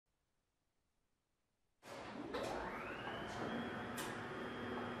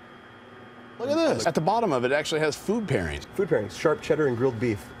Look at this. At the bottom of it actually has food pairings. Food pairings, sharp cheddar and grilled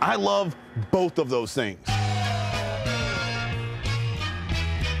beef. I love both of those things.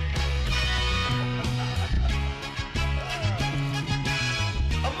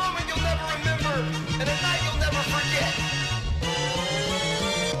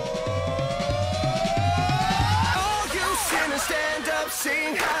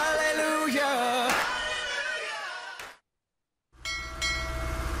 Sing hallelujah.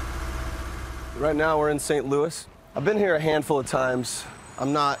 Right now we're in St. Louis. I've been here a handful of times.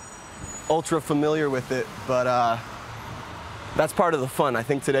 I'm not ultra familiar with it, but that's part of the fun. I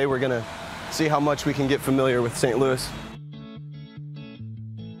think today we're gonna see how much we can get familiar with St. Louis.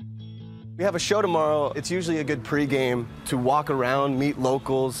 We have a show tomorrow. It's usually a good pregame to walk around, meet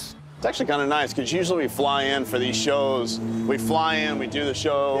locals. It's actually kind of nice because usually we fly in for these shows. We fly in, we do the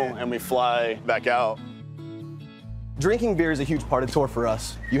show, and we fly back out. Drinking beer is a huge part of the tour for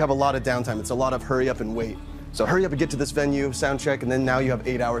us. You have a lot of downtime. It's a lot of hurry up and wait. So hurry up and get to this venue, sound check, and then now you have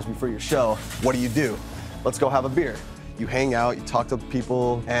 8 hours before your show. What do? Let's go have a beer. You hang out, you talk to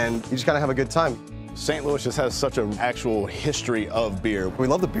people, and you just kind of have a good time. St. Louis just has such an actual history of beer. We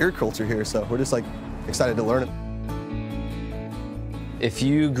love the beer culture here, so we're just like excited to learn it. If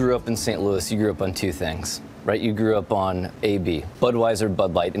you grew up in St. Louis, you grew up on two things, right? You grew up on AB, Budweiser,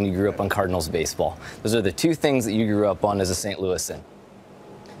 Bud Light, and you grew up on Cardinals baseball. Those are the two things that you grew up on as a St. Louisan.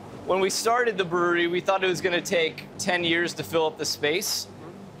 When we started the brewery, we thought it was going to take 10 years to fill up the space.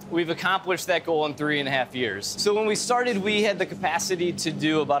 We've accomplished that goal in 3.5 years. So when we started, we had the capacity to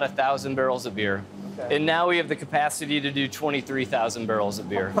do about 1,000 barrels of beer. Okay. And now we have the capacity to do 23,000 barrels of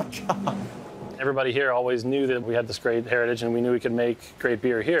beer. Oh my God. Everybody here always knew that we had this great heritage and we knew we could make great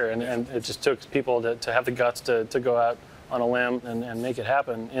beer here. And it just took people to have the guts to go out on a limb and make it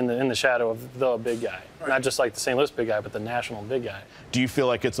happen in the shadow of the big guy. Right. Not just like the St. Louis big guy, but the national big guy. Do you feel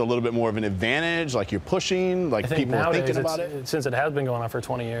like it's a little bit more of an advantage, like you're pushing, like people are thinking about it? Since it has been going on for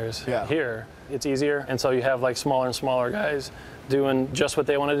 20 years here, it's easier. And so you have like smaller and smaller guys doing just what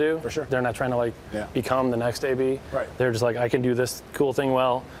they want to do. For sure. They're not trying to like become the next AB. Right. They're just like, I can do this cool thing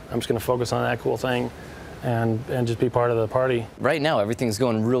well. I'm just going to focus on that cool thing and just be part of the party. Right now, everything's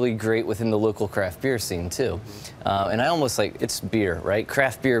going really great within the local craft beer scene, too. And I almost like, it's beer, right?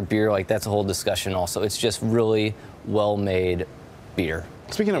 Craft beer, like that's a whole discussion also. It's just really well-made beer.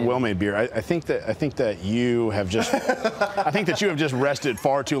 Speaking of well-made beer, I think that you have just I think that you have just rested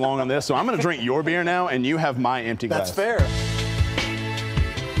far too long on this. So I'm going to drink your beer now, and you have my empty glass. That's fair.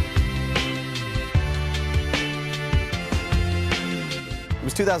 It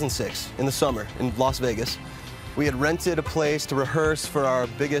was 2006, in the summer, in Las Vegas. We had rented a place to rehearse for our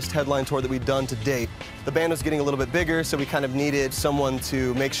biggest headline tour that we'd done to date. The band was getting a little bit bigger, so we kind of needed someone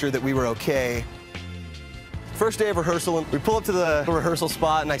to make sure that we were okay. First day of rehearsal, we pull up to the rehearsal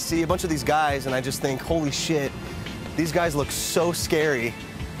spot, and I see a bunch of these guys, and I just think, holy shit, these guys look so scary.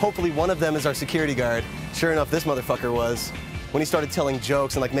 Hopefully one of them is our security guard. Sure enough, this motherfucker was. When he started telling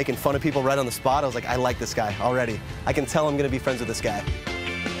jokes and like making fun of people right on the spot, I was like, I like this guy already. I can tell I'm gonna be friends with this guy.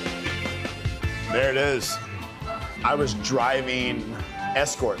 There it is. I was driving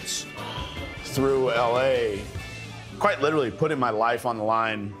escorts through LA, quite literally putting my life on the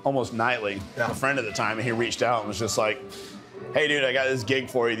line almost nightly. A friend at the time, and he reached out and was just like, hey dude, I got this gig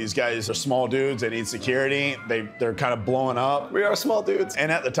for you. These guys are small dudes, they need security. They're kind of blowing up. We are small dudes.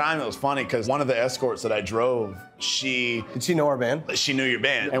 And at the time it was funny because one of the escorts that I drove, Did she know our band? She knew your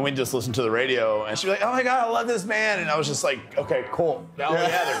band. And we just listened to the radio and she was like, oh my God, I love this band. And I was just like, okay, cool. Yeah,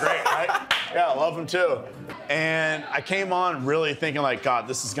 they're great, right? Yeah, I love them too. And I came on really thinking like, God,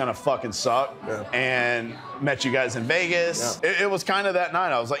 this is gonna fucking suck. Yeah. And met you guys in Vegas. Yeah. It was kind of that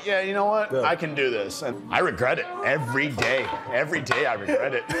night. I was like, yeah, you know what? Yeah. I can do this. And I regret it every day. Every day I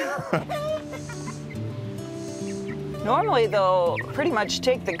regret it. Normally they'll pretty much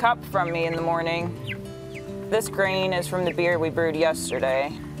take the cup from me in the morning. This grain is from the beer we brewed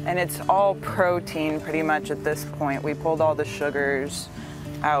yesterday. And it's all protein pretty much at this point. We pulled all the sugars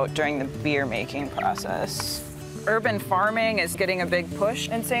out during the beer making process. Urban farming is getting a big push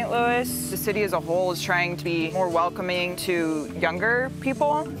in St. Louis. The city as a whole is trying to be more welcoming to younger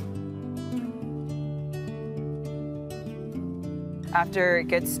people. After it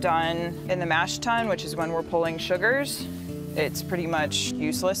gets done in the mash tun, which is when we're pulling sugars, it's pretty much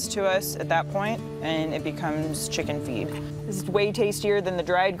useless to us at that point, and it becomes chicken feed. This is way tastier than the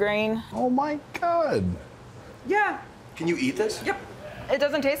dried grain. Oh my God. Yeah. Can you eat this? Yep. It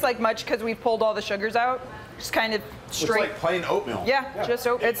doesn't taste like much because we've pulled all the sugars out. Just kind of straight. It's like plain oatmeal. Yeah, just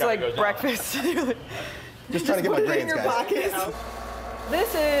oatmeal. It's like breakfast. Just trying to get my brains, guys.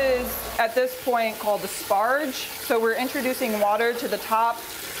 This is, at this point, called the sparge. So we're introducing water to the top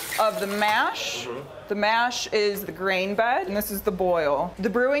of the mash. The mash is the grain bed, and this is the boil. The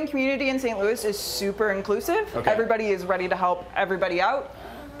brewing community in St. Louis is super inclusive. Okay. Everybody is ready to help everybody out.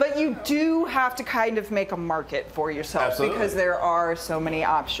 But you do have to kind of make a market for yourself. Absolutely. Because there are so many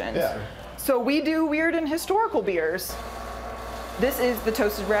options. Yeah. So we do weird and historical beers. This is the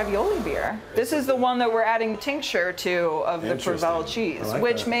toasted ravioli beer. This is the one that we're adding the tincture to of the Provel cheese, like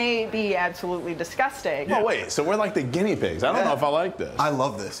which that. may be absolutely disgusting. Oh wait, so we're like the guinea pigs. I don't know if I like this. I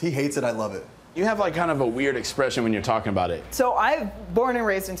love this. He hates it, I love it. You have like kind of a weird expression when you're talking about it. So I'm born and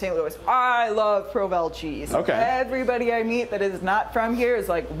raised in St. Louis. I love Provel cheese. Okay. Everybody I meet that is not from here is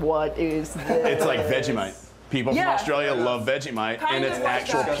like, what is this? It's like Vegemite. People from Australia love Vegemite, Kind and of it's like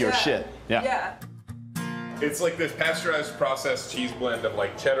actual that, pure yeah. shit. Yeah. It's like this pasteurized processed cheese blend of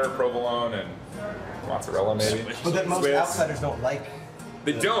like cheddar, provolone, and mozzarella maybe. But that most Swiss. outsiders don't like.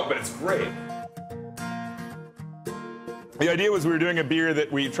 They don't, but it's great. The idea was we were doing a beer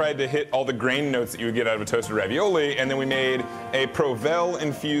that we tried to hit all the grain notes that you would get out of a toasted ravioli, and then we made a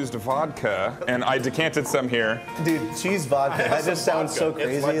Provel-infused vodka, and I decanted some here. Dude, cheese vodka, that just sounds so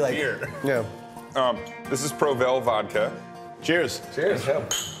crazy. It's like like, beer. yeah. This is Provel vodka. Cheers. Cheers.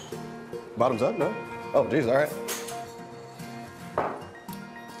 Bottoms up, no? Oh, geez, all right.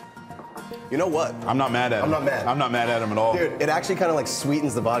 You know what? I'm not mad at him. I'm not mad. I'm not mad at him at all. Dude, it actually kind of like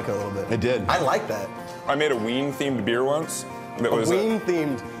sweetens the vodka a little bit. It did. I like that. I made a Wien-themed beer once. That was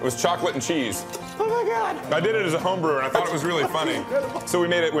Wien-themed. It was chocolate and cheese. Oh my God. I did it as a home brewer, and I thought it was really funny. So we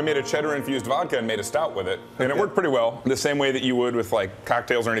made a cheddar-infused vodka and made a stout with it, and it worked pretty well. The same way that you would with like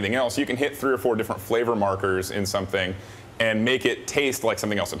cocktails or anything else, you can hit 3 or 4 different flavor markers in something and make it taste like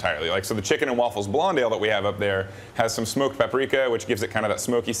something else entirely. Like, so the chicken and waffles blonde ale that we have up there has some smoked paprika, which gives it kind of that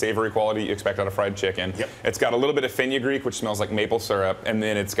smoky, savory quality you expect out of fried chicken. Yep. It's got a little bit of fenugreek, which smells like maple syrup, and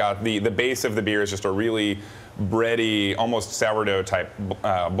then it's got the base of the beer is just a really bready, almost sourdough type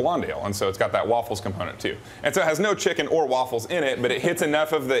blonde ale, and so it's got that waffles component too. And so it has no chicken or waffles in it, but it hits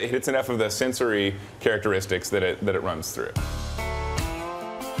enough of the sensory characteristics that it runs through.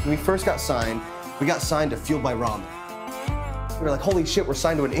 When we first got signed, we got signed to Fueled by Ramen. We were like, holy shit, we're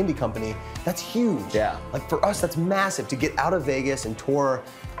signed to an indie company. That's huge. Yeah. Like for us, that's massive to get out of Vegas and tour.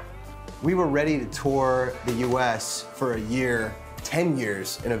 We were ready to tour the US for a year, 10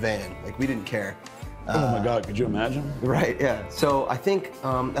 years in a van. Like we didn't care. Oh my God, could you imagine? Right, yeah. So I think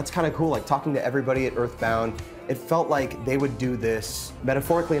that's kind of cool, like talking to everybody at Earthbound, it felt like they would do this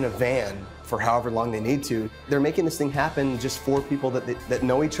metaphorically in a van for however long they need to. They're making this thing happen just for people that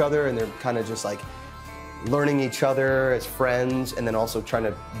know each other, and they're kind of just like learning each other as friends, and then also trying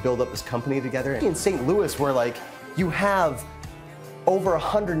to build up this company together. In St. Louis, where like you have over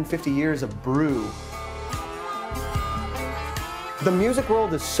 150 years of brew. The music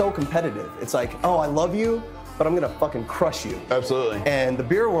world is so competitive. It's like, oh, I love you, but I'm gonna fucking crush you. Absolutely. And the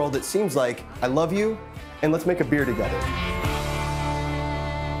beer world, it seems like, I love you, and let's make a beer together.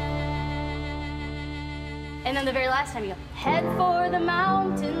 And then the very last time you go, head for the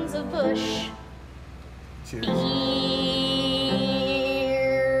mountains of Bush. Cheers. Beer.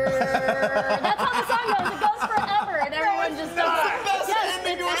 That's how the song goes. It goes forever, and everyone just does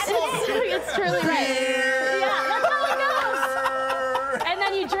it. It's truly right. Yeah, that's how it goes. And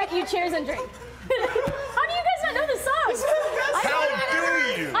then you drink, you cheers and drink. How do you guys not know this song? How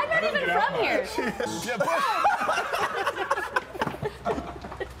do you? I'm not even from here.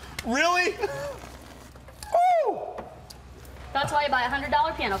 Really? That's why you buy a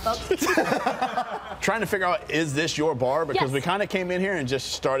 $100 piano, folks. Trying to figure out, is this your bar? Because Yes. we kind of came in here and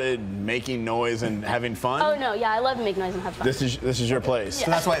just started making noise and having fun. Oh no, yeah, I love to make noise and have fun. This is your place. So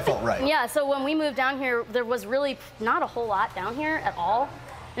that's why it felt right. Yeah, so when we moved down here, there was really not a whole lot down here at all.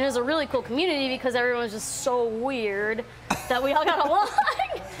 And it was a really cool community because everyone was just so weird that we all got along.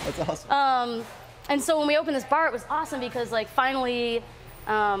 That's awesome. And so when we opened this bar, it was awesome because like finally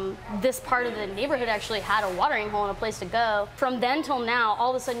this part of the neighborhood actually had a watering hole and a place to go. From then till now,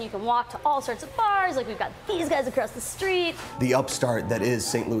 all of a sudden you can walk to all sorts of bars. Like we've got these guys across the street. The upstart that is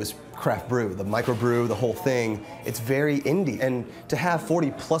St. Louis craft brew, the microbrew, the whole thing, it's very indie. And to have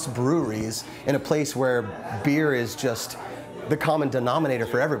 40 plus breweries in a place where beer is just the common denominator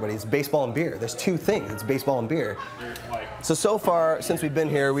for everybody, it's baseball and beer. There's two things, it's baseball and beer. So far, since we've been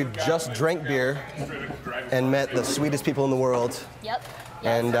here, we've just drank beer and met the sweetest people in the world. Yep.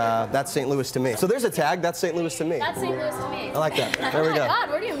 And that's St. Louis to me. So there's a tag, that's St. Louis to me. That's St. Louis to me. I like that. There we Oh my go. God,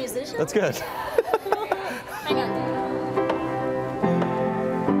 what are you, a musician? That's good. Hang on.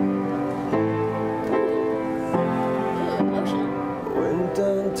 Ooh, emotional. Went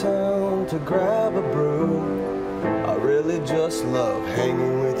downtown to grab a brew. I really just love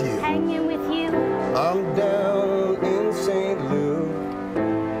hanging with you. Hanging with you. I'm down in St. Louis.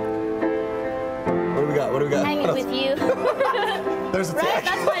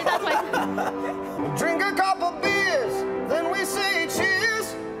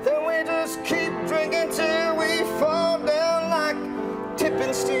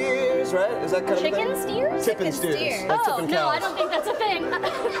 steers, right? Is that kind of Chicken steers? Tipping steers. Steers. Like Oh, tipping no, I cows. don't think that's a thing.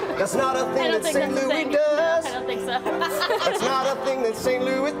 That's not a I thing don't that think St. that's a Louis thing. does. I don't think so. That's not a thing that St.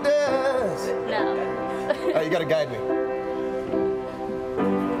 Louis does. No. You gotta guide me.